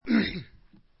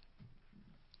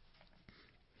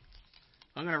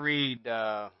I'm going to read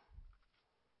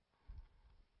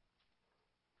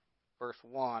verse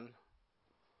 1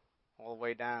 all the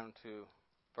way down to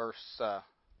verse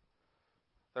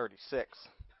 36.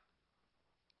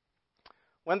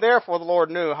 When therefore the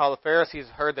Lord knew how the Pharisees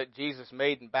heard that Jesus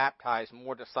made and baptized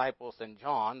more disciples than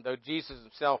John, though Jesus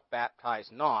himself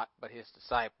baptized not, but his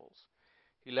disciples,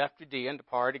 he left Judea and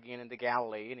departed again into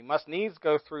Galilee, and he must needs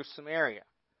go through Samaria.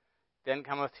 Then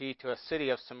cometh he to a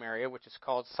city of Samaria, which is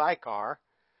called Sychar,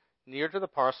 near to the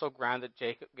parcel of ground that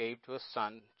Jacob gave to his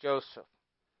son Joseph.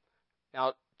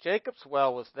 Now Jacob's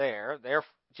well was there.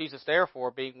 Jesus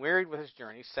therefore, being wearied with his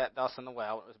journey, sat thus in the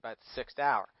well. It was about the 6th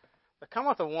hour. There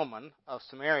cometh a woman of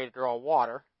Samaria to draw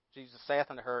water. Jesus saith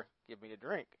unto her, Give me to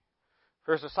drink.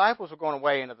 For his disciples were going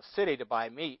away into the city to buy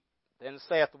meat. Then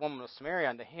saith the woman of Samaria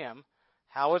unto him,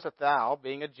 How is it thou,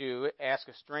 being a Jew,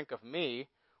 askest drink of me,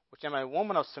 which am a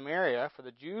woman of Samaria? For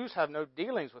the Jews have no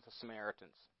dealings with the Samaritans.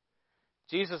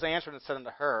 Jesus answered and said unto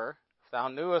her, If thou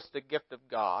knewest the gift of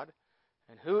God,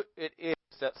 and who it is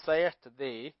that saith to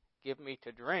thee, Give me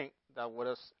to drink, thou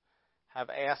wouldst have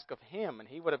asked of him, and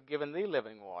he would have given thee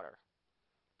living water.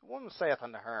 The woman saith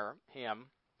unto him,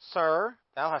 Sir,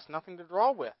 thou hast nothing to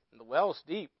draw with, and the well is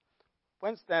deep.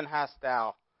 Whence then hast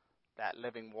thou that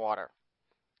living water?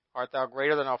 Art thou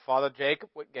greater than our father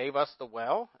Jacob, which gave us the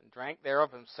well, and drank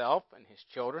thereof himself, and his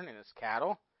children, and his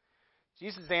cattle?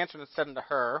 Jesus answered and said unto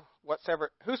her,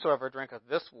 Whosoever drinketh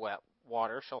this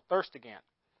water shall thirst again.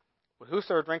 But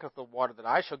whosoever drinketh the water that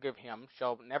I shall give him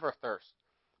shall never thirst.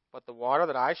 But the water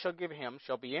that I shall give him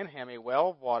shall be in him a well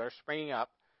of water springing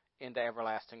up into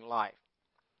everlasting life.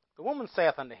 The woman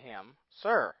saith unto him,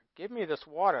 Sir, give me this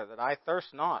water, that I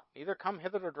thirst not, neither come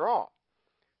hither to draw.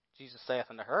 Jesus saith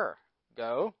unto her,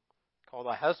 Go, call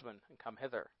thy husband, and come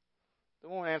hither. The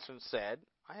woman answered and said,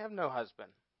 I have no husband.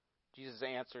 Jesus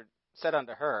said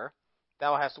unto her,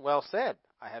 Thou hast well said,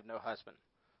 I have no husband.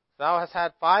 Thou hast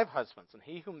had 5 husbands, and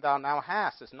he whom thou now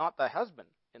hast is not thy husband.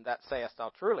 In that sayest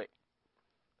thou truly.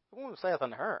 The woman saith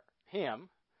unto him,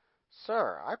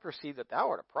 Sir, I perceive that thou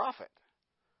art a prophet.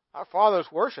 Our fathers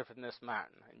worshipped in this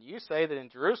mountain, and you say that in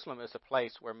Jerusalem is a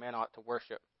place where men ought to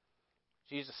worship.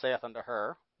 Jesus saith unto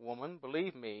her, Woman,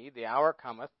 believe me, the hour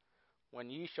cometh when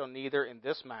ye shall neither in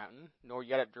this mountain, nor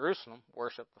yet at Jerusalem,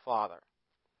 worship the Father.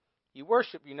 Ye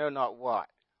worship you know not what.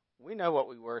 We know what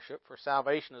we worship, for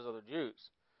salvation is of the Jews.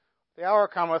 The hour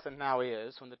cometh, and now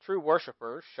is, when the true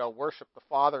worshippers shall worship the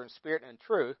Father in spirit and in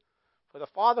truth, for the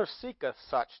Father seeketh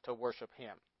such to worship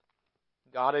him.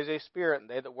 God is a spirit, and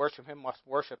they that worship him must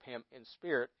worship him in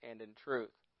spirit and in truth.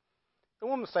 The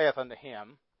woman saith unto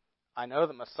him, I know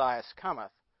that Messiah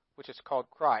cometh, which is called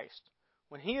Christ.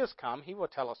 When he is come, he will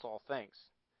tell us all things.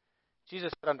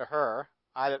 Jesus said unto her,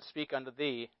 I that speak unto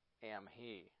thee am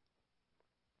he.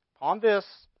 Upon this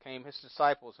came his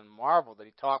disciples, and marveled that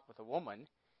he talked with a woman.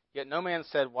 Yet no man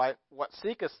said, What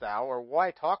seekest thou, or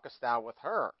why talkest thou with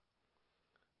her?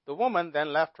 The woman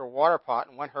then left her water pot,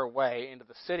 and went her way into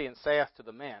the city, and saith to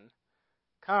the men,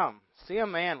 Come, see a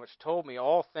man which told me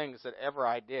all things that ever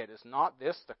I did. Is not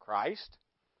this the Christ?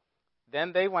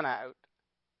 Then they went out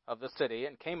of the city,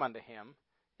 and came unto him.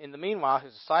 In the meanwhile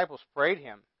his disciples prayed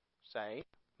him, saying,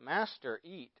 Master,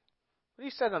 eat. But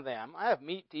he said unto them, I have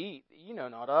meat to eat that ye know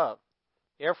not of.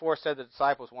 Therefore said the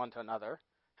disciples one to another,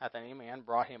 Hath any man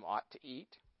brought him aught to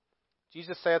eat?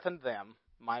 Jesus saith unto them,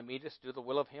 My meat is to do the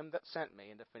will of him that sent me,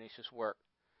 and to finish his work.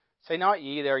 Say not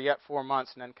ye, There are yet 4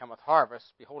 months, and then cometh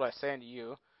harvest. Behold, I say unto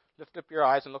you, Lift up your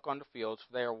eyes, and look on the fields,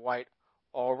 for they are white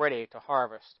already to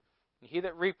harvest. And he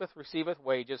that reapeth receiveth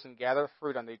wages, and gathereth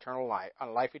fruit unto eternal life,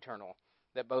 unto life eternal,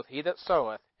 that both he that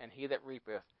soweth and he that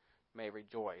reapeth may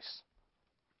rejoice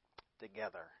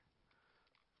together.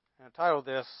 And I titled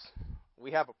this,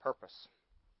 We Have a Purpose.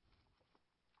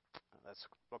 Let's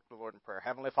look to the Lord in prayer.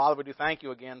 Heavenly Father, we do thank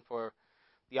you again for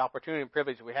the opportunity and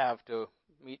privilege we have to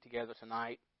meet together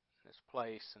tonight in this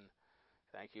place. And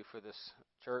thank you for this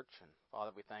church. And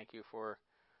Father, we thank you for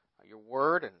your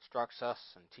word, and instructs us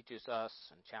and teaches us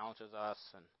and challenges us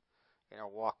and in our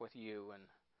walk with you, and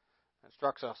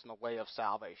instructs us in the way of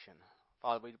salvation.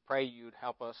 Father, we pray you'd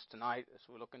help us tonight as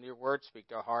we look into your word, speak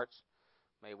to our hearts.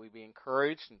 May we be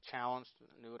encouraged and challenged,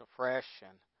 new and afresh,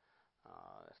 and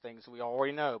things we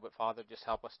already know. But Father, just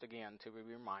help us again to be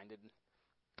reminded,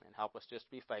 and help us just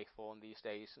be faithful in these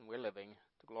days and we're living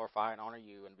to glorify and honor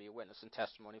you and be a witness and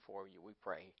testimony for you. We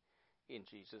pray in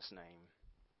Jesus' name.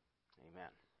 Amen.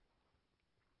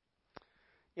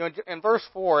 You know, in verse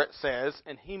 4 it says,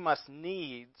 and he must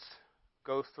needs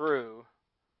go through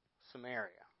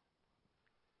Samaria.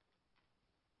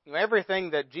 You know,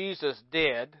 everything that Jesus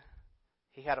did,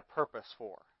 he had a purpose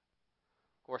for.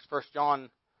 Of course, 1 John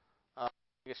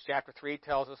I guess chapter 3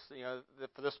 tells us, that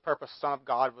for this purpose the Son of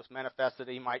God was manifested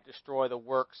that he might destroy the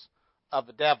works of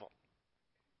the devil.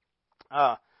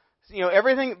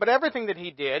 Everything that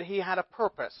he did, he had a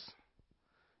purpose.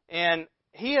 And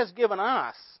he has given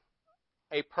us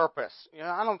a purpose.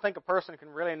 I don't think a person can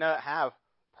really have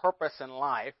purpose in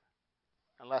life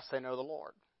unless they know the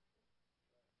Lord.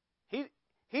 He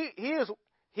is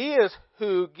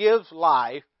who gives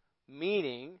life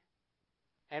meaning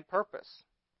and purpose.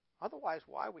 Otherwise,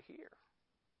 why are we here?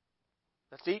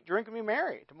 Let's eat, drink, and be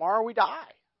merry. Tomorrow we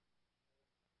die.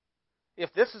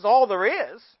 If this is all there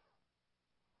is,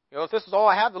 if this is all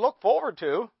I have to look forward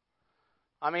to,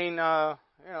 might as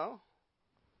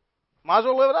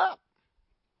well live it up.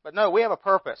 But no, we have a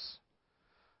purpose.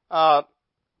 As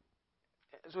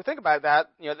we think about that,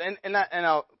 and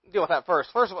I'll deal with that first.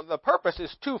 First of all, the purpose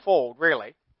is twofold,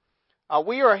 really.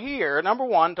 We are here, number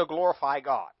one, to glorify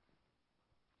God.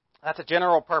 That's a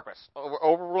general purpose,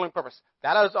 overruling purpose.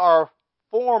 That is our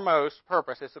foremost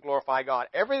purpose, is to glorify God.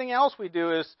 Everything else we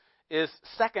do is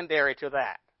secondary to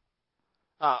that.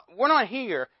 We're not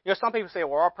here. Some people say,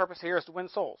 well, our purpose here is to win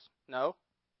souls. No.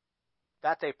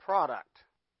 That's a product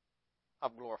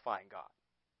of glorifying God.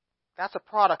 That's a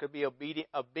product of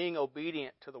being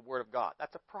obedient to the Word of God.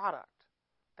 That's a product.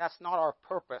 That's not our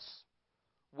purpose.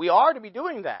 We are to be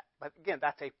doing that. But again,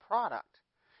 that's a product.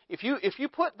 If you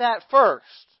put that first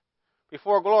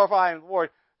before glorifying the Lord,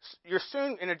 you're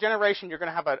soon, in a generation, you're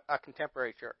going to have a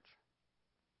contemporary church.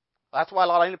 That's why a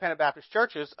lot of independent Baptist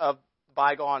churches of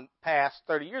bygone past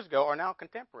 30 years ago are now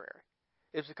contemporary.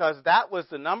 It's because that was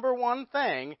the number one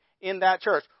thing in that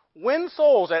church. Win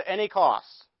souls at any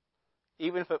cost,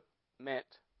 even if it meant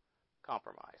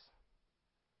compromise.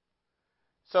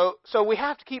 So we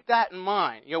have to keep that in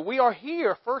mind. We are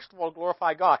here, first of all, to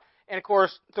glorify God. And of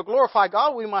course, to glorify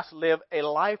God, we must live a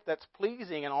life that's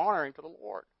pleasing and honoring to the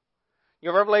Lord.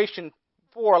 Revelation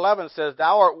 4:11 says,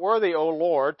 "Thou art worthy, O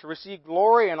Lord, to receive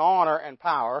glory and honor and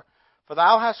power, for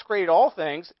thou hast created all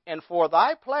things, and for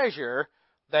thy pleasure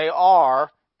they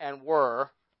are and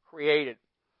were created."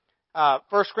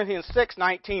 1 Corinthians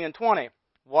 6:19 and 20.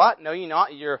 What? Know ye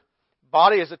not your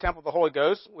body is the temple of the Holy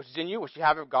Ghost, which is in you, which you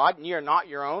have of God, and ye are not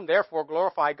your own. Therefore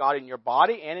glorify God in your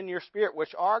body and in your spirit,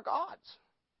 which are God's.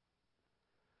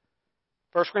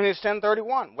 1 Corinthians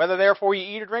 10:31. Whether therefore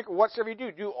ye eat or drink or whatsoever you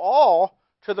do, do all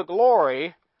to the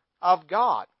glory of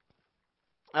God.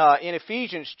 In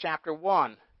Ephesians chapter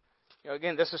 1.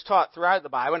 Again, this is taught throughout the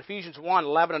Bible. In Ephesians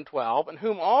 1:11 and 12. "In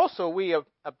whom also we have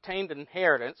obtained an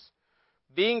inheritance,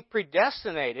 being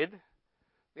predestinated."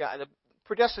 The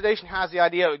predestination has the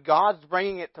idea that God's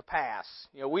bringing it to pass.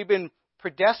 We've been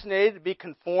predestinated to be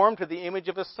conformed to the image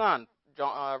of His Son.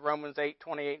 Romans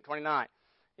 8:28 and 29.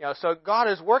 So God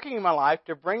is working in my life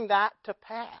to bring that to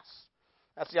pass.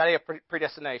 That's the idea of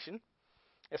predestination.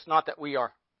 It's not that we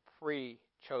are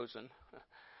pre-chosen.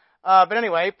 But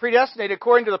anyway, predestinated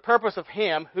according to the purpose of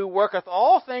Him who worketh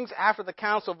all things after the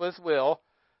counsel of His will,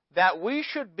 that we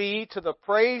should be to the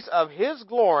praise of His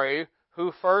glory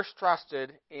who first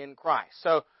trusted in Christ.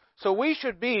 So we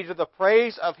should be to the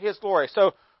praise of His glory.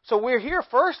 So we're here,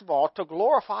 first of all, to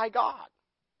glorify God.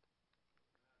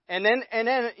 And then, and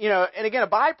again, a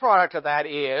byproduct of that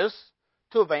is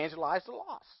to evangelize the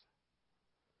lost.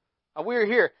 We're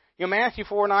here. Matthew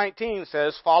 4:19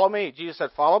 says, "Follow me." Jesus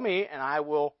said, "Follow me, and I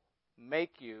will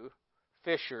make you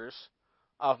fishers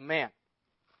of men."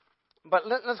 But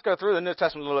let's go through the New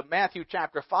Testament a little bit. Matthew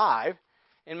chapter 5.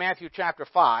 In Matthew chapter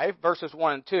 5, verses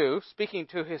 1 and 2, speaking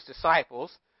to His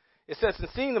disciples, it says, "And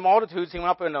seeing the multitudes, He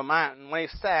went up into a mountain. When He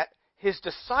sat, His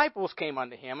disciples came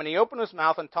unto Him, and He opened His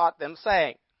mouth and taught them,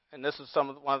 saying," and this is one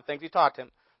of the things He taught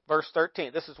them. Verse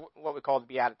 13. This is what we call the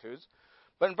Beatitudes.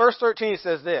 But in verse 13 He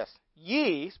says this,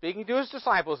 "Ye," speaking to His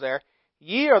disciples there,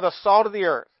 "ye are the salt of the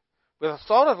earth. But the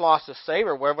salt hath lost its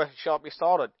savor, wherewith shall it be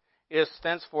salted? It is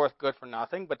thenceforth good for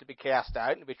nothing, but to be cast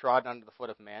out and to be trodden under the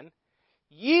foot of men.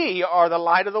 Ye are the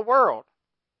light of the world."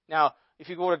 Now, if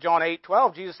you go to John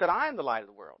 8:12, Jesus said, "I am the light of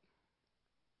the world."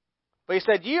 But He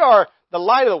said, "Ye are the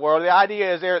light of the world." The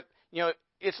idea is there,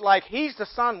 it's like He's the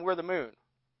sun, we're the moon.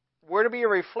 We're to be a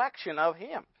reflection of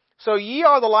Him. So ye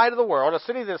are the light of the world. A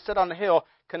city that is set on the hill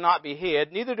cannot be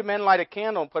hid. Neither do men light a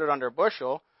candle and put it under a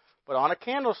bushel, but on a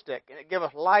candlestick, and it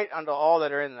giveth light unto all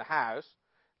that are in the house.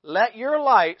 Let your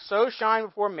light so shine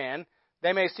before men,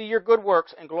 they may see your good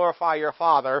works and glorify your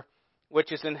Father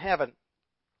which is in heaven.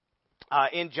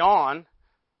 In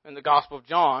the Gospel of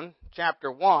John,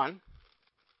 chapter 1,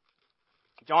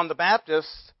 John the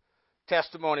Baptist's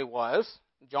testimony was,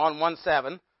 John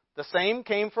 1:7, "The same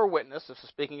came for witness," this is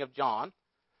speaking of John,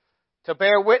 "to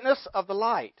bear witness of the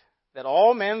light, that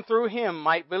all men through Him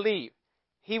might believe.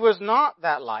 he was not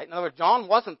that light. In other words, John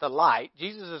wasn't the light.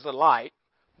 Jesus is the light,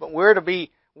 but we're to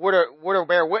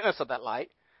bear witness of that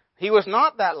light. He was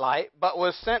not that light, but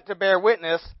was sent to bear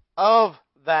witness of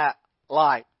that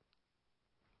light.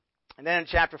 And then in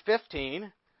chapter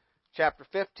 15,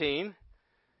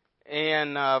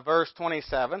 in verse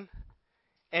 27,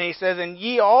 and he says, and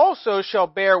ye also shall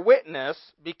bear witness,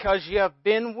 because ye have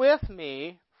been with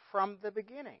me from the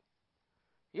beginning.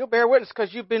 You'll bear witness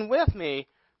because you've been with me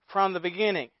from the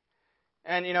beginning.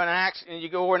 And, in Acts, and you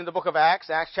go over into the book of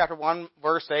Acts chapter 1,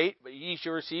 verse 8, but ye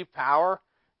shall receive power.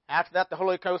 After that, the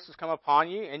Holy Ghost has come upon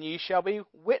you, and ye shall be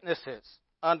witnesses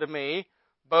unto me,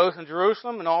 both in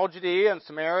Jerusalem and all Judea and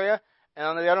Samaria, and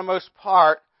on the uttermost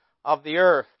part of the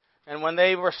earth. And when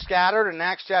they were scattered, in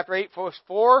Acts chapter 8, verse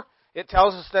 4, it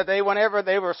tells us that whenever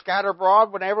they were scattered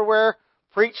abroad, went everywhere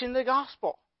preaching the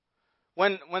gospel.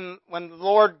 When the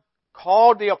Lord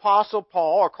called the apostle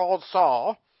Paul, or called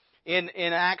Saul, in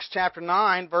Acts chapter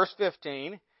 9, verse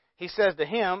 15, he says to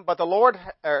him, but the Lord,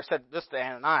 or said this to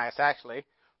Ananias actually,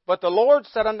 but the Lord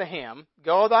said unto him,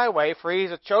 go thy way, for he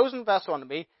is a chosen vessel unto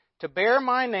me, to bear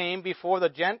my name before the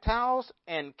Gentiles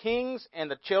and kings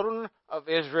and the children of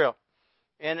Israel.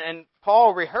 And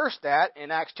Paul rehearsed that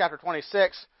in Acts chapter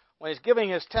 26, when he's giving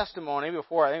his testimony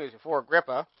before, I think it was before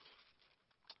Agrippa.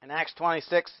 In Acts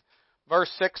 26,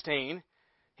 verse 16,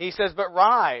 he says, but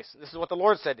rise, this is what the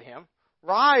Lord said to him,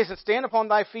 rise and stand upon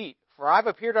thy feet, for I have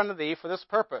appeared unto thee for this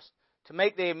purpose, to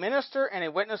make thee a minister and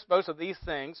a witness both of these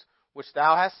things which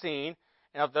thou hast seen,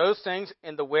 and of those things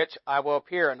in the which I will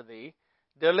appear unto thee,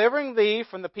 delivering thee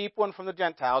from the people and from the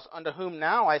Gentiles, unto whom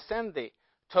now I send thee,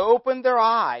 to open their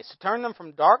eyes, to turn them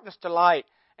from darkness to light,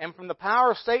 and from the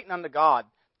power of Satan unto God,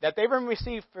 that they may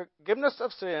receive forgiveness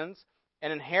of sins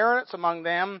and inheritance among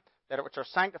them that which are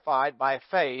sanctified by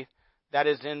faith that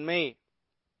is in me.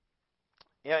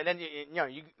 And then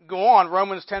you go on,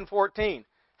 Romans 10:14.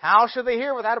 How shall they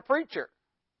hear without a preacher?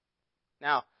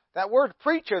 Now, that word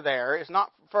preacher there is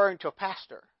not referring to a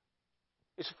pastor.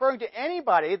 It's referring to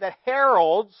anybody that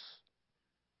heralds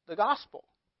the gospel.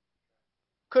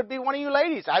 Could be one of you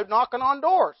ladies out knocking on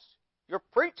doors. You're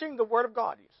preaching the word of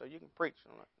God, so you can preach.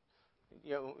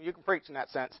 You can preach in that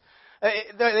sense.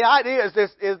 The idea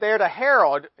is there to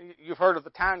herald. You've heard of the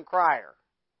town crier.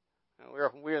 We're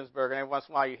from Williamsburg, and every once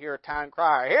in a while you hear a town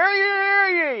crier. Hear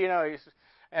ye, hear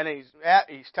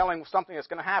ye. He's telling something that's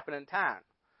going to happen in town.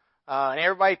 And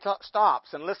everybody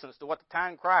stops and listens to what the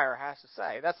town crier has to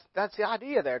say. That's the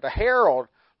idea there, to herald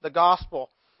the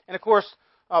gospel. And of course,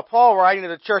 Paul, writing to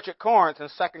the church at Corinth in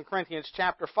 2 Corinthians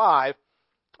chapter 5,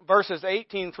 verses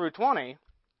 18 through 20,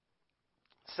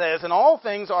 says, and all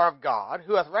things are of God,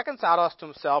 who hath reconciled us to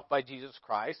himself by Jesus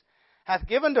Christ, hath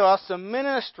given to us the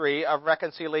ministry of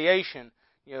reconciliation.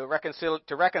 To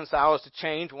reconcile is to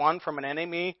change one from an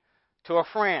enemy to a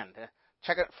friend.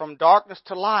 Check it from darkness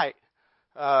to light.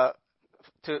 To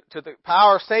the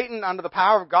power of Satan unto the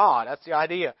power of God. That's the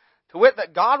idea. To wit,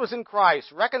 that God was in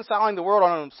Christ, reconciling the world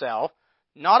unto himself,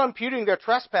 not imputing their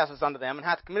trespasses unto them, and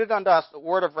hath committed unto us the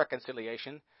word of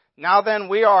reconciliation. Now then,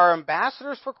 we are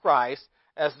ambassadors for Christ,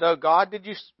 as though God did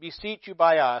beseech you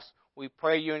by us. We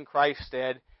pray you in Christ's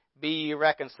stead, be ye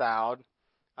reconciled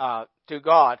to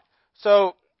God.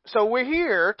 So we're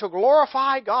here to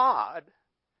glorify God,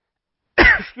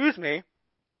 excuse me,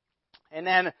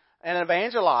 and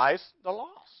evangelize the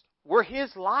lost. We're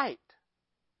his light.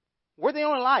 We're the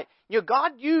only light.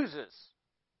 God uses.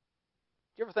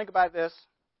 Do you ever think about this?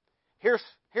 Here's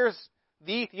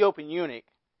the Ethiopian eunuch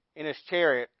in his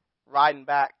chariot riding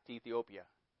back to Ethiopia.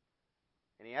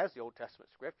 And he has the Old Testament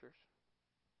scriptures.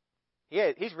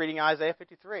 He's reading Isaiah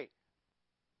 53.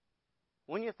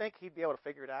 Wouldn't you think he'd be able to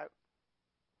figure it out?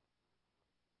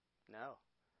 No.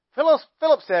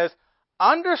 Philip says,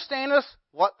 understandest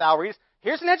what thou readest.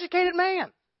 Here's an educated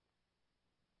man.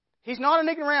 He's not an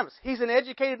ignoramus. He's an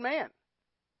educated man.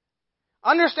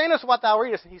 Understandest what thou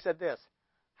readest. And he said this,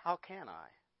 how can I,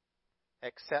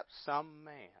 except some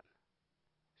man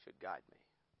should guide me?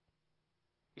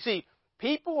 You see,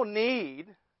 people need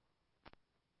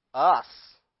us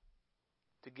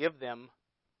to give them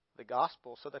the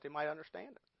gospel so that they might understand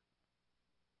it.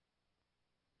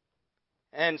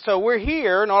 And so we're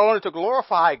here not only to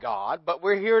glorify God, but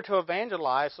we're here to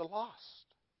evangelize the lost.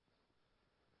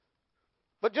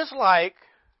 But just like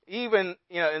even,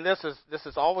 and this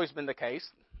has always been the case,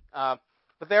 but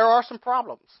there are some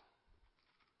problems.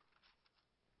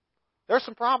 There's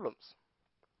some problems.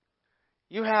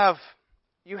 You have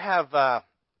I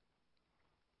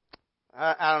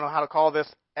don't know how to call this,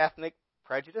 ethnic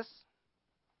prejudice.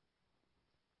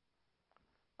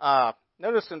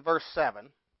 Notice in verse 7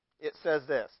 it says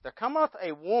this, There cometh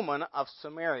a woman of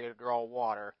Samaria to draw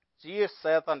water. Jesus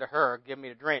saith unto her, Give me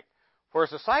to drink. For his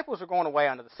disciples are going away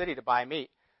unto the city to buy meat.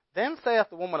 Then saith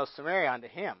the woman of Samaria unto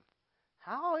him,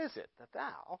 How is it that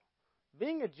thou,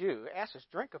 being a Jew,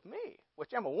 askest drink of me,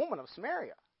 which am a woman of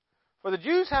Samaria? For the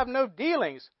Jews have no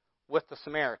dealings with the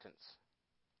Samaritans.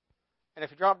 And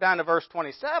if you drop down to verse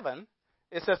 27,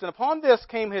 it says, And upon this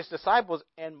came his disciples,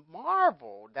 and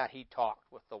marveled that he talked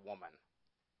with the woman.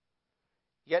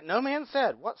 Yet no man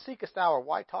said, What seekest thou, or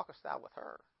why talkest thou with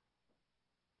her?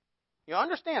 You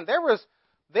understand, there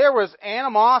was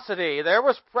animosity, there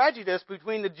was prejudice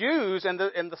between the Jews and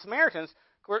the Samaritans.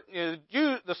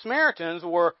 The Samaritans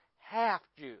were half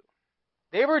Jew.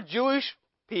 They were Jewish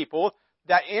people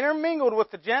that intermingled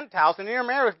with the Gentiles and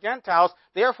intermarried with Gentiles.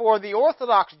 Therefore, the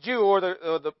Orthodox Jew or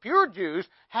the pure Jews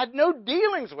had no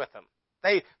dealings with them.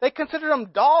 They considered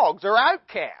them dogs or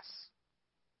outcasts.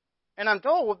 And I'm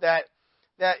told that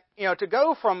to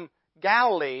go from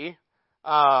Galilee,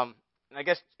 I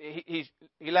guess he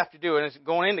left Judea and is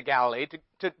going into Galilee.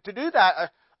 To do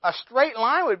that, a straight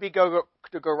line would be to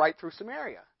go right through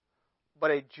Samaria.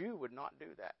 But a Jew would not do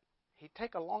that. He'd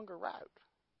take a longer route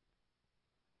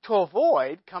to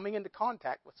avoid coming into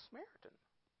contact with Samaritan.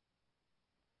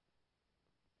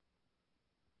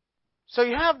 So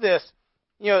you have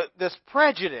this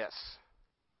prejudice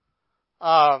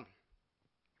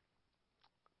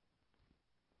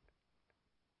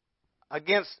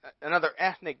against another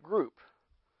ethnic group.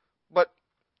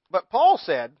 But Paul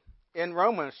said in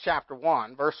Romans chapter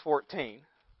 1, verse 14,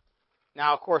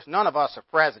 now, of course, none of us are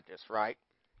prejudiced, right?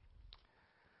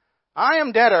 I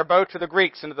am debtor both to the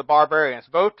Greeks and to the barbarians,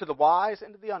 both to the wise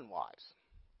and to the unwise.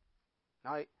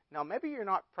 Now maybe you're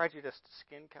not prejudiced to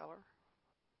skin color,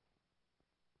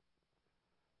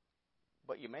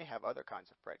 but you may have other kinds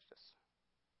of prejudice.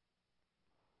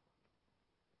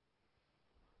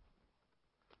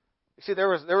 You see, there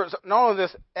was not only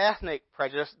this ethnic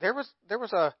prejudice, there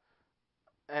was a,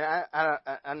 and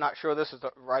I'm not sure this is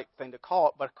the right thing to call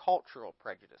it, but a cultural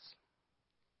prejudice.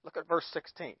 Look at verse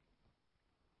 16.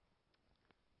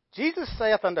 Jesus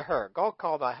saith unto her, Go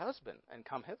call thy husband, and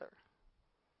come hither.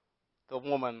 The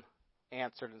woman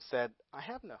answered and said, I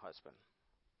have no husband.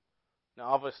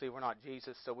 Now, obviously, we're not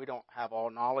Jesus, so we don't have all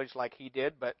knowledge like he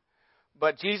did, but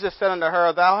Jesus said unto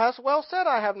her, Thou hast well said,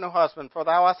 I have no husband, for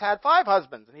thou hast had 5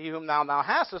 husbands, and he whom thou now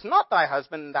hast is not thy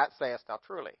husband, and that sayest thou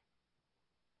truly.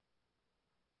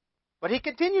 But he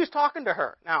continues talking to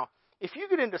her. Now, if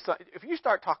you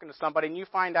start talking to somebody and you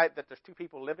find out that there's 2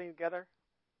 people living together,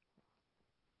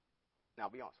 now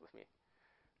be honest with me,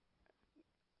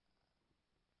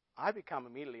 I become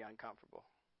immediately uncomfortable.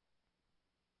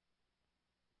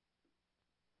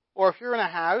 Or if you're in a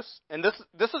house, and this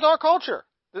is our culture.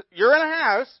 You're in a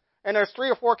house, and there's 3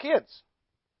 or 4 kids.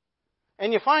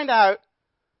 And you find out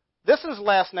this one's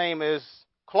last name is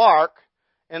Clark,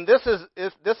 and this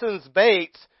one's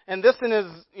Bates, and this one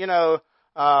is,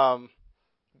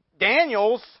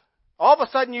 Daniels. All of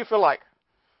a sudden you feel like,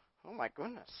 oh my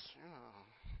goodness,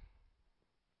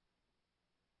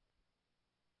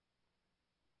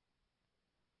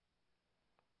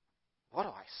 what do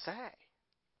I say?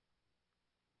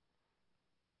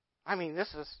 I mean,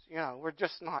 this is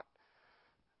just not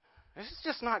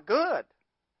good.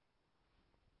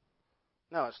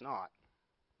 No, it's not.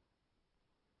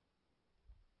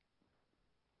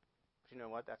 But you know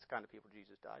what? That's the kind of people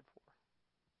Jesus died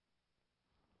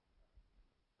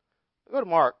for. Go to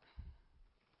Mark.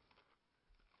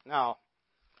 Now,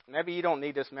 maybe you don't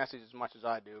need this message as much as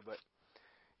I do, but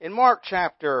in Mark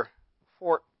chapter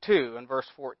 2 and verse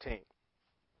 14.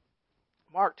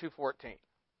 Mark 2:14.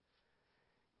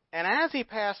 And as he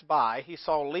passed by, he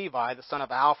saw Levi, the son of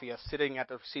Alphaeus, sitting at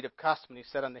the seat of custom, and he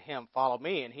said unto him, Follow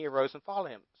me. And he arose and followed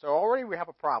him. So already we have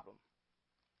a problem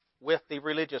with the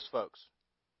religious folks.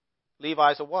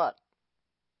 Levi's a what?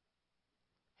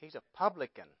 He's a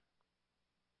publican.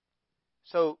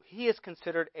 So he is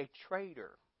considered a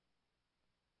traitor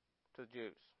to the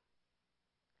Jews.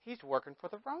 He's working for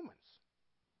the Romans.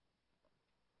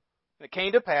 And it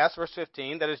came to pass, verse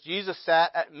 15, that as Jesus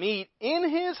sat at meat in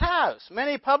his house,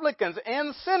 many publicans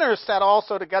and sinners sat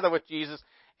also together with Jesus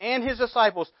and his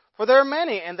disciples, for there are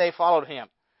many, and they followed him.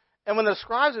 And when the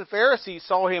scribes and Pharisees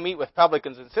saw him eat with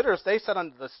publicans and sinners, they said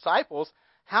unto the disciples,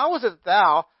 How is it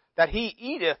thou that he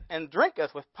eateth and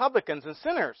drinketh with publicans and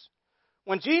sinners?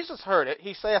 When Jesus heard it,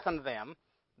 he saith unto them,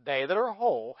 They that are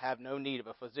whole have no need of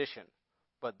a physician,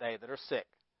 but they that are sick.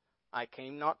 I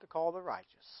came not to call the righteous,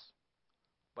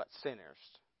 but sinners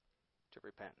to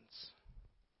repentance.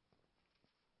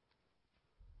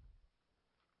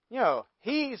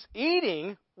 He's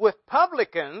eating with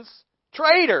publicans,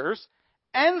 traitors,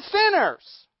 and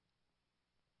sinners.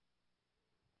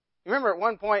 You remember at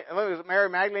one point, it was Mary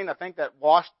Magdalene, I think, that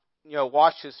washed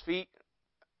his feet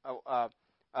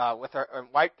with her,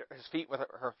 wiped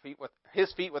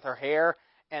his feet with her hair,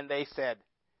 and they said,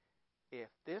 "If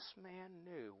this man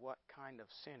knew what kind of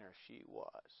sinner she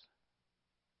was."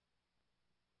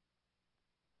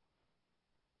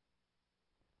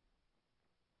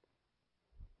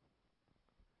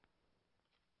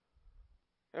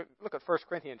 Look at 1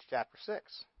 Corinthians chapter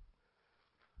 6.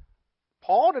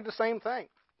 Paul did the same thing.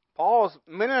 Paul's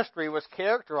ministry was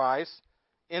characterized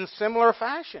in similar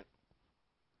fashion.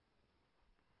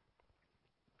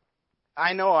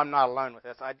 I know I'm not alone with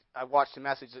this. I watched a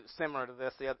message that's similar to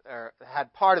this, or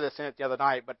had part of this in it the other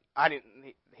night, but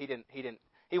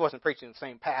he wasn't preaching the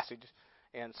same passage,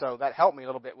 and so that helped me a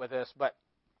little bit with this. But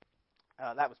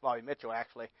that was Bobby Mitchell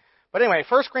actually. But anyway,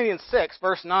 1 Corinthians 6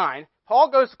 verse 9, Paul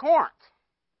goes to Corinth.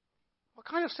 What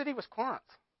kind of city was Corinth?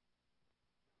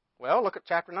 Well, look at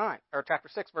chapter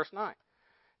 6 verse 9.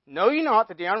 Know ye not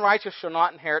that the unrighteous shall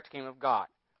not inherit the kingdom of God?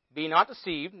 Be not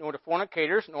deceived, nor to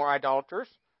fornicators, nor idolaters,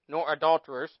 nor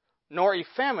adulterers, nor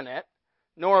effeminate,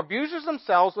 nor abusers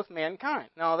themselves with mankind.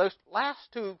 Now, those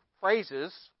last two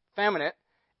phrases, effeminate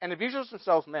and abusers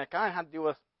themselves with mankind, had to do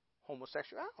with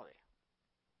homosexuality.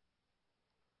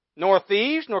 Nor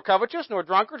thieves, nor covetous, nor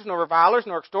drunkards, nor revilers,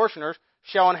 nor extortioners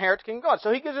shall inherit the kingdom of God.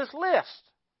 So he gives this list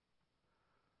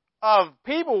of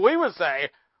people we would say,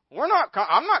 I'm not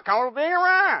comfortable being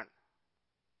around.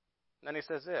 And then he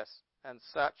says this, and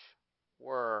such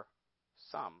were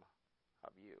some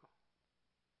of you.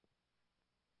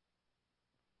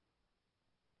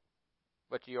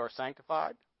 But ye are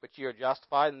sanctified, but ye are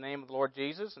justified in the name of the Lord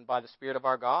Jesus and by the Spirit of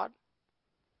our God.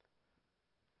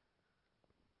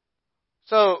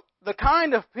 So the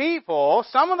kind of people,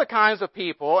 some of the kinds of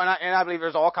people, and I believe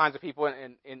there's all kinds of people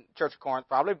in Church of Corinth.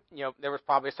 Probably, there was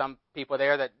probably some people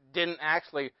there that didn't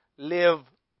actually live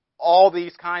all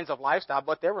these kinds of lifestyle,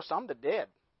 but there were some that did.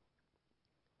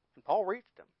 And Paul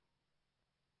reached them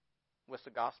with the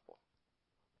gospel.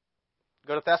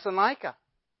 Go to Thessalonica.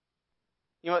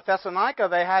 At Thessalonica,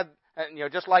 they had,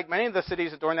 just like many of the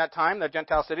cities during that time, the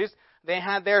Gentile cities, they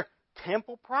had their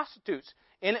temple prostitutes.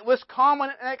 And it was common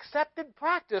and accepted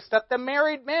practice that the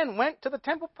married men went to the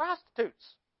temple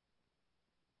prostitutes.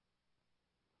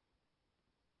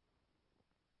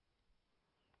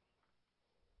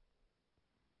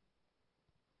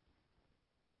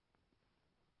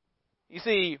 You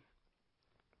see,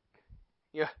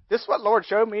 this is what the Lord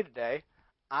showed me today.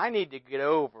 I need to get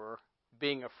over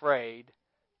being afraid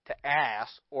to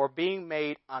ask or being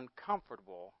made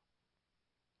uncomfortable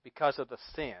because of the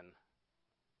sin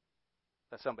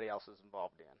that somebody else is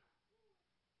involved in.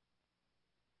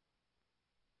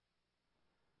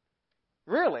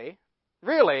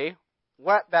 Really,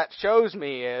 what that shows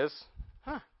me is,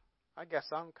 I guess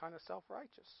I'm kind of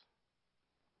self-righteous.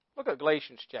 Look at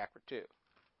Galatians chapter 2.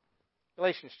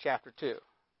 Galatians chapter 2.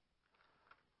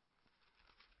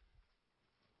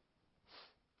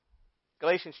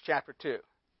 Galatians chapter 2. You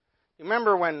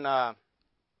remember when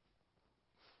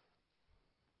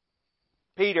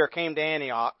Peter came to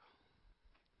Antioch,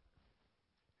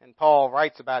 and Paul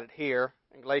writes about it here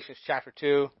in Galatians chapter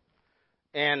 2.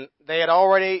 And they had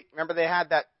already, remember they had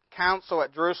that council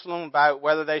at Jerusalem about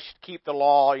whether they should keep the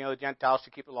law, the Gentiles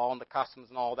should keep the law and the customs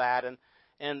and all that. And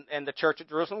the church at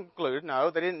Jerusalem concluded, no,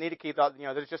 they didn't need to keep that.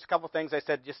 There's just a couple of things they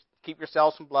said, just keep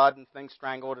yourselves from blood and things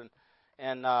strangled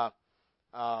and I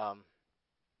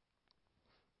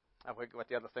forget what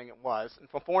the other thing it was, and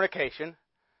from fornication.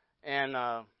 And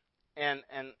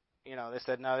they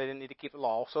said, no, they didn't need to keep the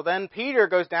law. So then Peter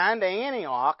goes down to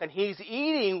Antioch, and he's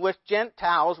eating with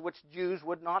Gentiles, which Jews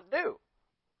would not do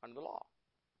under the law.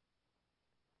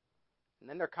 And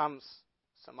then there comes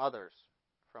some others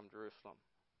from Jerusalem,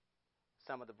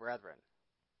 some of the brethren,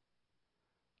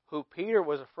 who Peter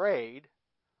was afraid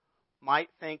might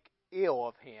think ill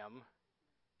of him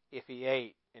if he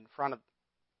ate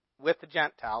with the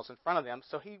Gentiles in front of them,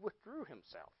 so he withdrew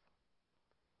himself.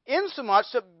 Insomuch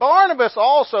that Barnabas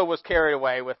also was carried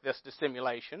away with this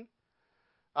dissimulation.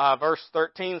 Verse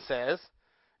 13 says,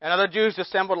 and other Jews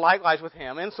assembled likewise with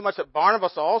him, insomuch that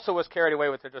Barnabas also was carried away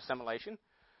with their dissimulation.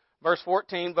 Verse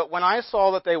 14, but when I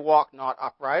saw that they walked not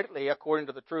uprightly according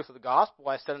to the truth of the gospel,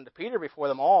 I said unto Peter before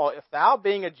them all, if thou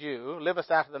being a Jew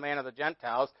livest after the manner of the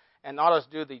Gentiles, and not as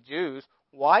do the Jews,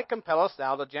 why compellest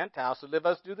thou the Gentiles to live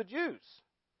as do the Jews?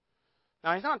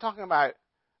 Now he's not talking about,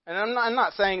 and I'm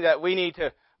not saying that we need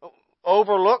to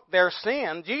overlook their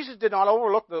sin. Jesus did not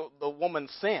overlook the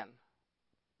woman's sin.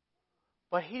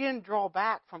 But he didn't draw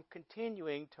back from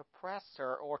continuing to press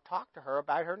her or talk to her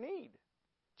about her need.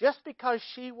 Just because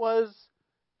she was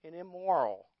an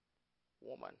immoral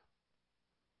woman.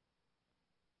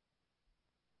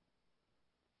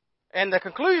 And the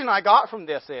conclusion I got from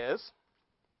this is,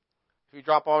 if you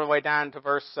drop all the way down to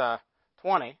verse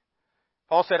 20,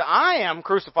 Paul said, I am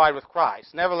crucified with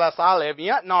Christ. Nevertheless I live,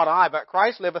 yet not I, but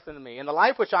Christ liveth in me. And the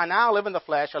life which I now live in the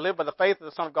flesh, I live by the faith of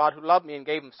the Son of God who loved me and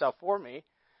gave himself for me.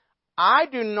 I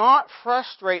do not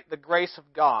frustrate the grace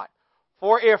of God.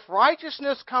 For if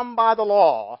righteousness come by the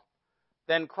law,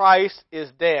 then Christ is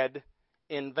dead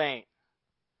in vain.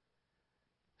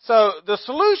 So the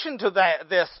solution to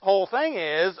this whole thing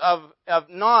is of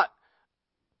not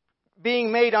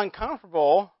being made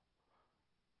uncomfortable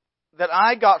that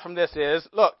I got from this is,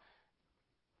 look,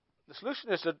 the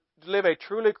solution is to live a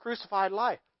truly crucified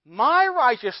life. My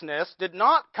righteousness did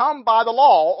not come by the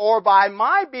law or by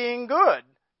my being good.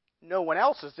 No one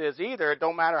else's is either. It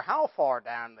don't matter how far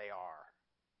down they are.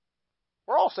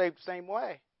 We're all saved the same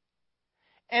way.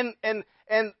 And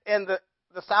the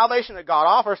salvation that God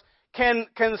offers can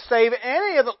save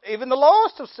any of even the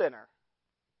lowest of sinners.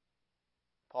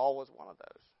 Paul was one of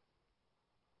those.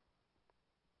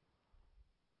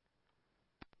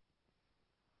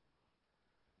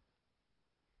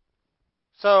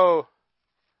 So,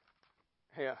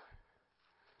 yeah,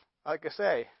 like I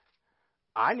say,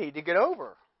 I need to get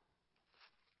over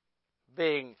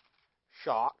being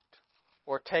shocked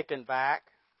or taken back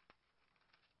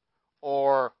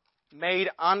or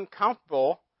made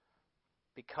uncomfortable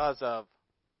because of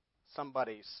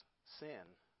somebody's sin.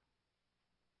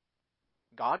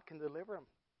 God can deliver them.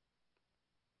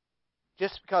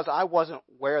 Just because I wasn't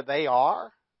where they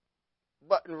are,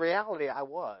 but in reality I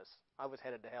was. I was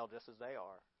headed to hell just as they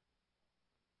are.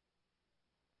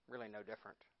 Really no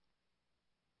different.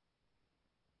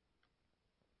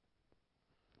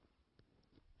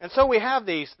 And so we have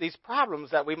these problems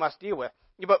that we must deal with.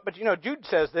 But you know, Jude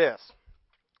says this.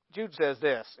 Jude says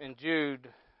this in Jude,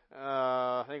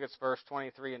 I think it's verse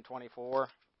 23 and 24.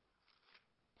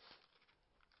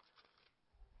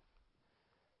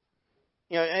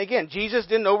 You know, and again, Jesus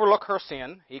didn't overlook her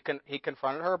sin. He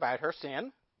confronted her about her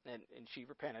sin, and she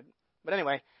repented. But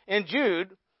anyway, in Jude,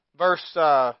 verse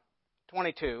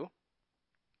 22,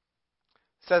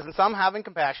 says, and some having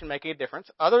compassion, making a difference.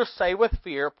 Others say with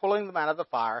fear, pulling them out of the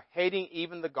fire, hating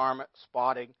even the garment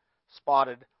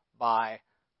spotted by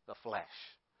the flesh.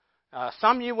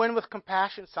 Some you win with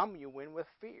compassion, some you win with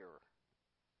fear.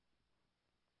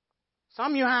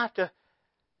 Some you have to,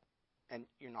 and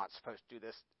you're not supposed to do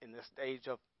this in this stage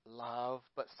of love,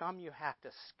 but some you have to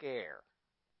scare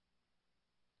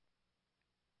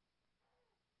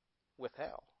with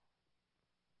hell.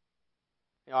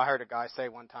 You know, I heard a guy say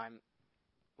one time,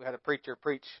 we had a preacher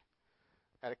preach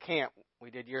at a camp we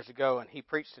did years ago, and he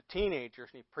preached to teenagers,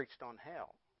 and he preached on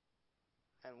hell.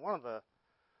 And one of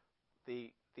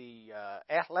the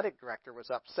athletic director was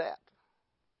upset.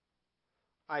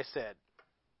 I said,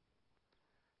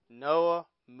 Noah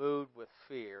moved with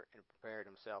fear and prepared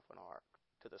himself an ark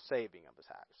to the saving of his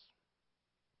house.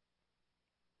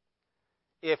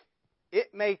 If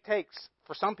it may take,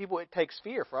 for some people it takes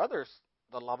fear, for others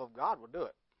the love of God will do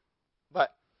it.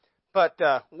 But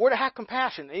we're to have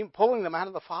compassion, even pulling them out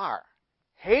of the fire,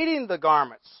 hating the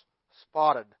garments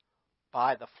spotted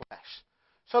by the flesh.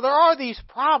 So there are these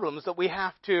problems that we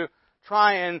have to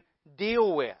try and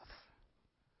deal with,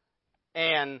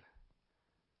 and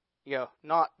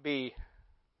not be.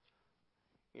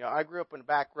 I grew up in the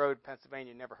back road in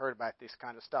Pennsylvania, never heard about this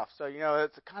kind of stuff. So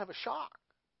it's a kind of a shock.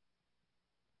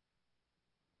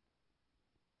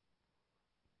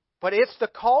 But it's the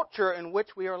culture in which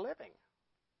we are living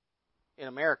in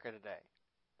America today,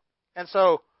 and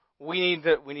so we need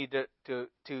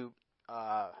to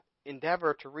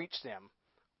endeavor to reach them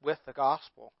with the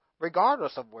gospel,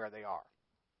 regardless of where they are.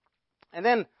 And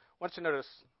then, once you notice,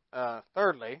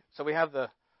 thirdly, so we have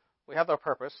our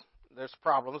purpose. There's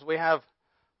problems. We have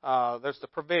there's the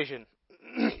provision.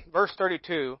 Verse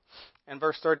 32 and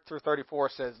verse 30 through 34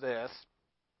 says this.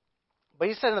 But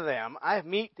he said to them, I have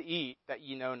meat to eat that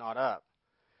ye know not of.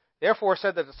 Therefore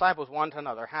said the disciples one to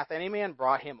another, hath any man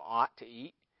brought him aught to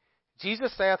eat?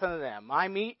 Jesus saith unto them, my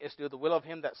meat is to do the will of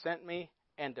him that sent me,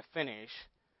 and to finish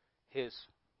his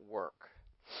work.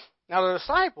 Now the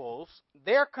disciples,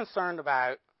 they're concerned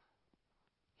about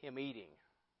him eating.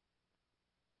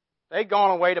 They'd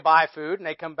gone away to buy food, and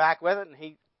they come back with it, and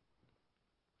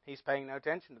he's paying no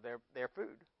attention to their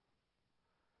food.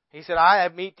 He said, I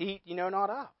have meat to eat you know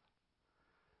not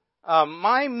of.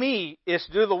 My meat is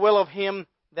to do the will of him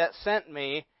that sent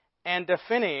me, and to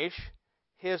finish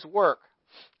his work.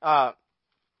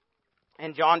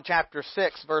 In John chapter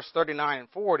 6, verse 39 and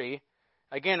 40,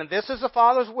 Again, and this is the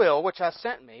Father's will which hath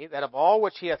sent me, that of all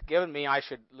which he hath given me I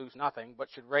should lose nothing, but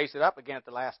should raise it up again at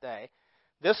the last day.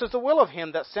 This is the will of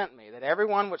him that sent me, that every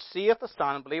one which seeth the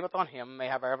Son and believeth on him may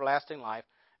have everlasting life,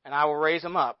 and I will raise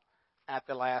him up at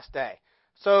the last day.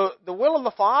 So the will of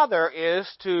the Father is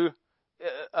to,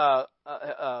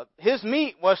 his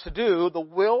meat was to do the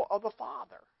will of the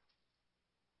Father.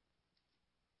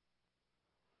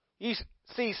 You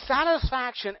see,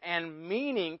 satisfaction and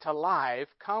meaning to life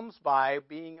comes by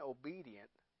being obedient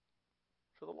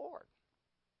to the Lord.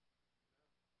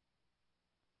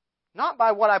 Not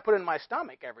by what I put in my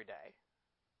stomach every day.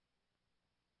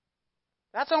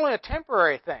 That's only a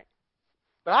temporary thing.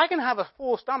 But I can have a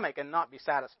full stomach and not be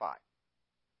satisfied.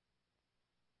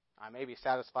 I may be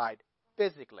satisfied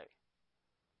physically,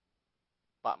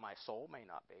 but my soul may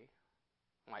not be.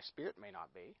 My spirit may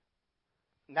not be.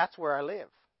 And that's where I live.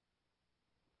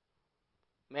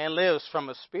 Man lives from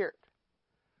his spirit.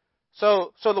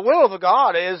 So the will of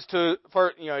God is to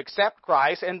accept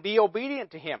Christ and be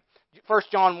obedient to him. 1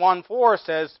 John 1:4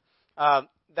 says that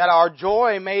our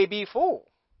joy may be full.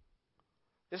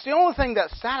 It's the only thing that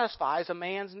satisfies a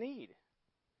man's need,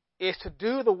 is to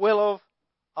do the will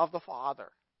of the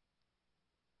Father.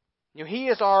 He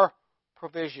is our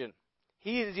provision.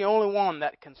 He is the only one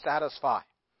that can satisfy.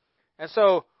 And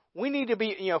so we need to be,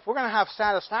 if we're going to have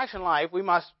satisfaction in life, we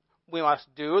must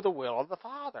do the will of the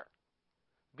Father.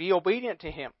 Be obedient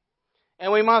to him.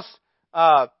 And we must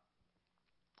allow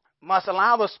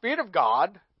the Spirit of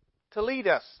God to lead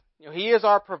us. He is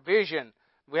our provision.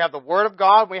 We have the Word of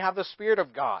God. We have the Spirit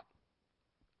of God.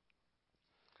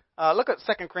 Look at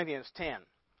 2 Corinthians 10.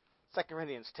 2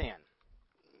 Corinthians 10.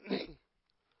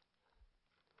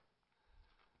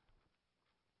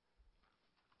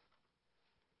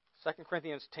 2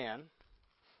 Corinthians 10.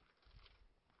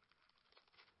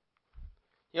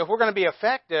 If we're going to be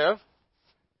effective,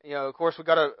 of course, we've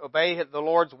got to obey the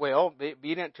Lord's will, be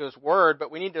obedient to His Word, but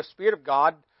we need the Spirit of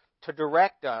God to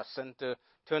direct us and to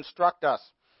instruct us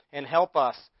and help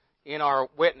us in our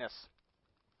witness.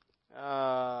 2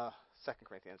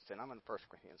 Corinthians 10. I'm in 1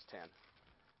 Corinthians 10.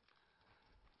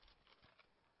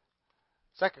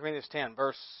 2 Corinthians 10,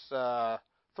 verse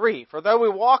 3. For though we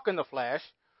walk in the flesh,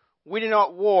 we do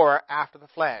not war after the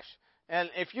flesh. And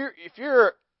if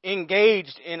you're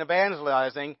engaged in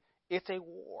evangelizing, it's a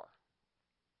war.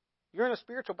 You're in a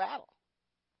spiritual battle.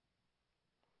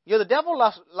 The devil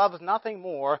loves nothing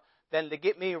more than to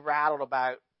get me rattled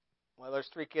about, well, there's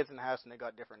 3 kids in the house and they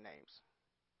got different names.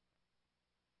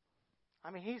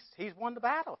 I mean, he's won the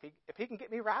battle if he can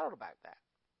get me rattled about that.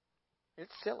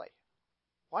 It's silly.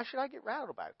 Why should I get rattled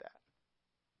about that?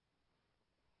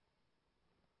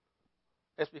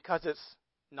 It's because it's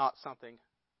not something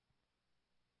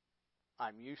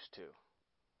I'm used to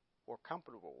or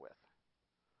comfortable with.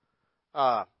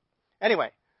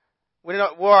 Anyway, we do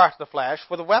not war after the flesh,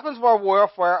 for the weapons of our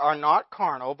warfare are not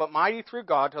carnal, but mighty through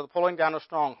God to the pulling down of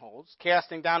strongholds,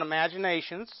 casting down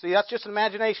imaginations. See, that's just an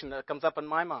imagination that comes up in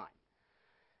my mind.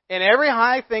 And every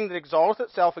high thing that exalteth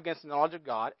itself against the knowledge of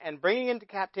God, and bringing into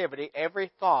captivity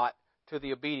every thought to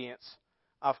the obedience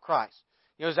of Christ.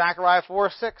 Zechariah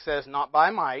 4:6 says, not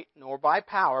by might, nor by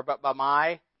power, but by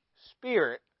my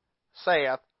Spirit,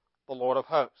 saith the Lord of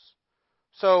hosts.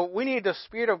 So we need the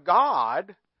Spirit of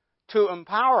God to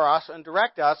empower us and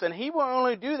direct us, and He will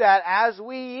only do that as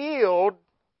we yield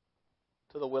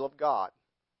to the will of God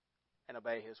and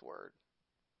obey His Word.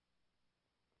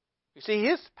 You see,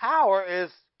 His power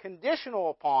is conditional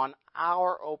upon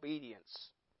our obedience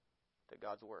to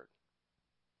God's Word.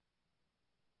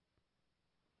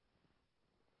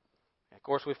 And of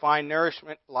course, we find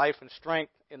nourishment, life, and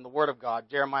strength in the Word of God.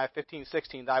 Jeremiah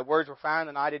 15:16, thy words were found,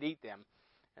 and I did eat them,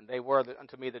 and they were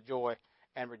unto me the joy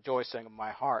and rejoicing of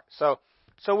my heart. So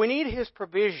we need His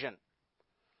provision.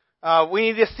 We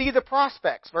need to see the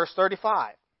prospects. Verse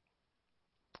 35.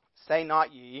 Say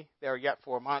not ye, there are yet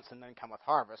 4 months, and then cometh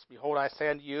harvest. Behold, I say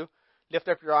unto you, lift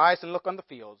up your eyes and look on the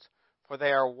fields, for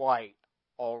they are white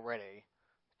already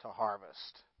to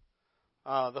harvest.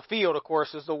 The field, of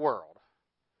course, is the world.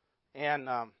 And,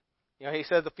 he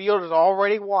said the field is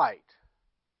already white.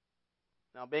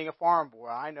 Now, being a farm boy,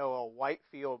 I know a white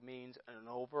field means an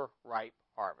overripe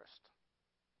harvest.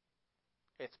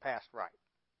 It's past ripe.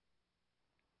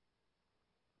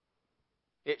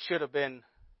 It should have been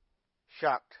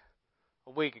shucked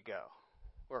a week ago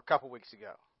or a couple weeks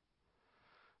ago.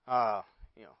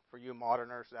 For you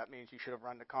moderners, that means you should have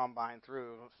run the combine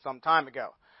through some time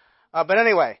ago. But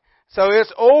anyway, so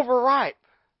it's overripe.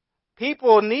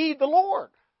 People need the Lord.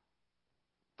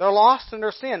 They're lost in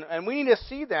their sin, and we need to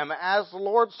see them as the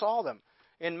Lord saw them.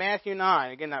 In Matthew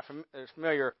 9, again, that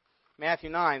familiar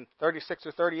Matthew 9, 36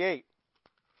 or 38.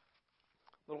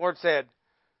 The Lord said,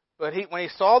 But when he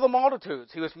saw the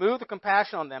multitudes, he was moved with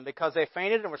compassion on them, because they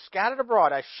fainted and were scattered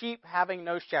abroad as sheep having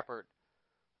no shepherd.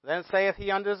 Then saith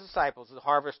he unto his disciples, The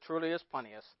harvest truly is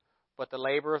plenteous, but the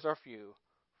laborers are few.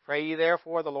 Pray ye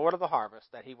therefore the Lord of the harvest,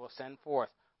 that he will send forth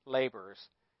laborers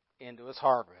into his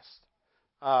harvest.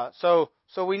 So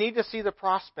we need to see the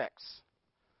prospects.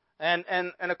 And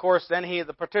of course, then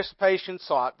the participation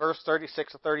sought, verse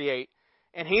 36 to 38.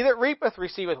 And he that reapeth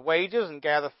receiveth wages, and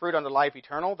gathereth fruit unto life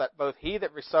eternal, that both he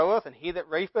that soweth and he that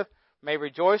reapeth may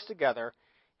rejoice together.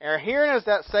 And herein is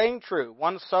that saying true,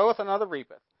 one soweth, another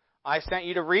reapeth. I sent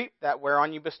you to reap that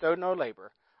whereon you bestowed no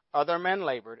labor. Other men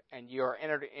labored, and ye are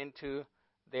entered into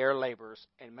their labors.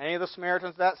 And many of the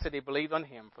Samaritans of that city believed on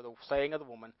him for the saying of the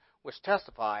woman, which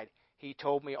testified, He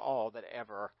told me all that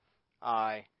ever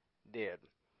I did.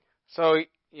 So,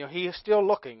 he is still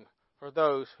looking for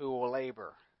those who will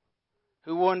labor,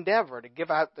 who will endeavor to give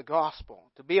out the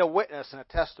gospel, to be a witness and a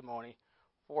testimony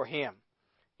for him.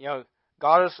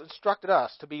 God has instructed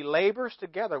us to be laborers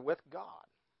together with God.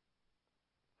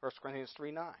 1 Corinthians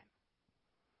 3:9.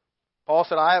 Paul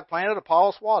said, I have planted,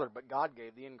 Apollos watered, but God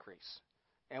gave the increase.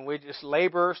 And we're just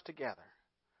laborers together.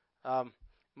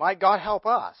 Might God help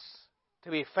us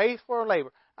to be faithful in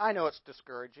labor. I know it's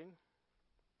discouraging.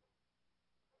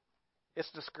 It's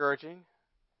discouraging.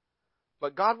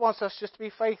 But God wants us just to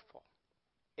be faithful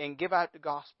and give out the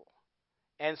gospel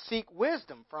and seek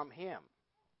wisdom from him.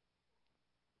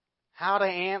 How to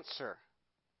answer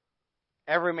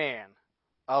every man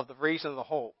of the reason of the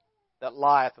hope that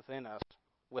lieth within us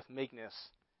with meekness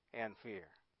and fear.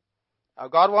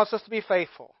 God wants us to be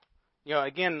faithful.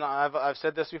 Again, I've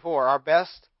said this before. Our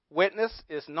best witness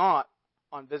is not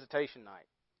on visitation night.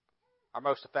 Our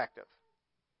most effective.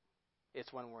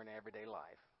 It's when we're in everyday life.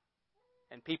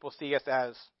 And people see us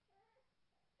as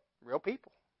real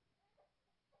people,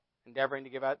 endeavoring to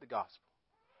give out the gospel.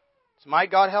 So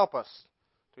might God help us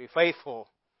to be faithful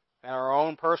in our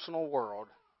own personal world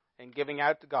in giving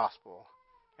out the gospel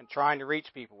and trying to reach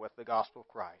people with the gospel of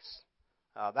Christ.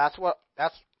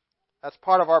 That's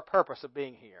part of our purpose of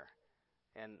being here,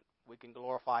 and we can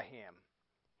glorify him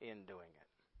in doing it.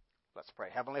 Let's pray.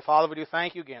 Heavenly Father, we do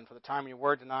thank you again for the time of your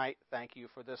word tonight. Thank you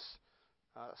for this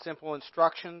simple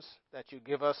instructions that you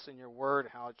give us in your word,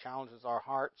 how it challenges our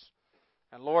hearts.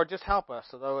 And Lord, just help us,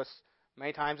 although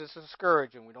many times it's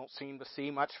discouraging. We don't seem to see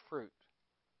much fruit.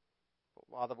 But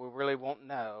Father, we really won't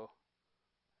know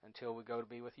until we go to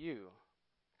be with you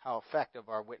how effective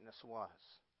our witness was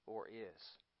or is.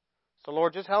 So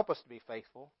Lord, just help us to be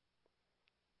faithful,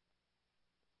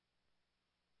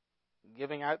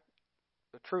 giving out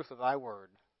the truth of thy word,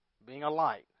 being a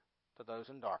light to those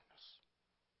in darkness.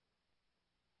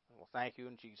 And we'll thank you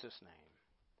in Jesus' name.